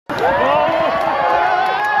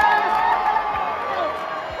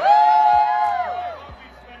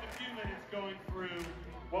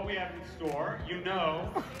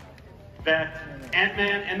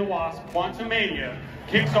Ant-Man and the Wasp: Quantumania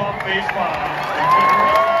kicks off Phase 5.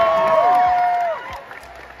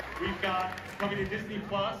 We've got, coming to Disney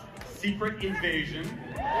Plus, Secret Invasion.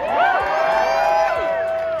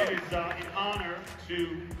 It is an honor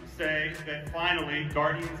to say that finally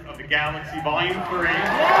Guardians of the Galaxy Volume 3.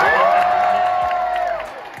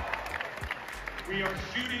 We are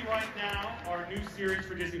shooting right now our new series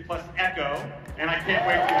for Disney Plus, Echo, and I can't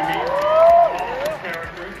wait for you to meet all of the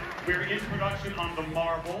characters. We're in production on The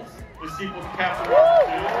Marvels, the sequel to Captain Marvel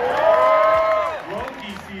 2.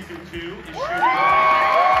 Loki Season 2 is shooting right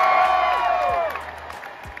now.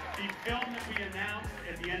 The film that we announced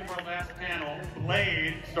at the end of our last panel,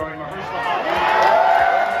 Blade, starring Mahershala Ali.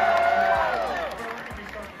 We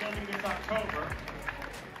start filming this October.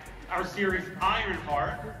 Our series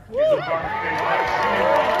Ironheart is a part of Phase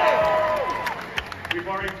 5. We've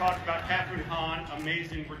already talked about Catherine Hahn,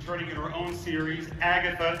 amazing, returning in her own series,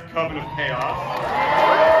 Agatha, Coven of Chaos.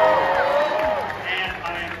 And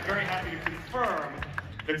I am very happy to confirm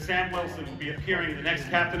that Sam Wilson will be appearing in the next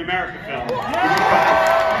Captain America film.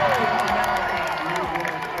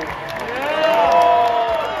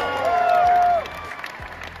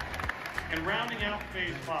 And rounding out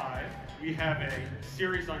Phase 5, we have a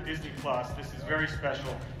series on Disney Plus. This is very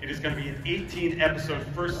special. It is going to be an 18-episode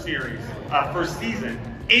first season.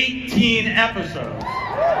 18 episodes.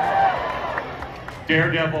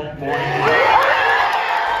 Daredevil Morning Light.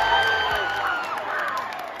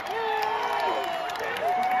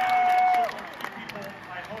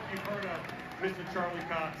 I hope you've heard of Mr. Charlie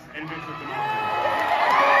Cox and Vincent D'Onofrio.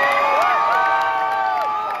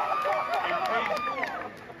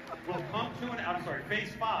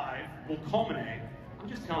 Phase 5 will culminate.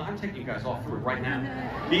 I'm taking you guys all through it right now.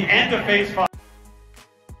 The end of Phase 5.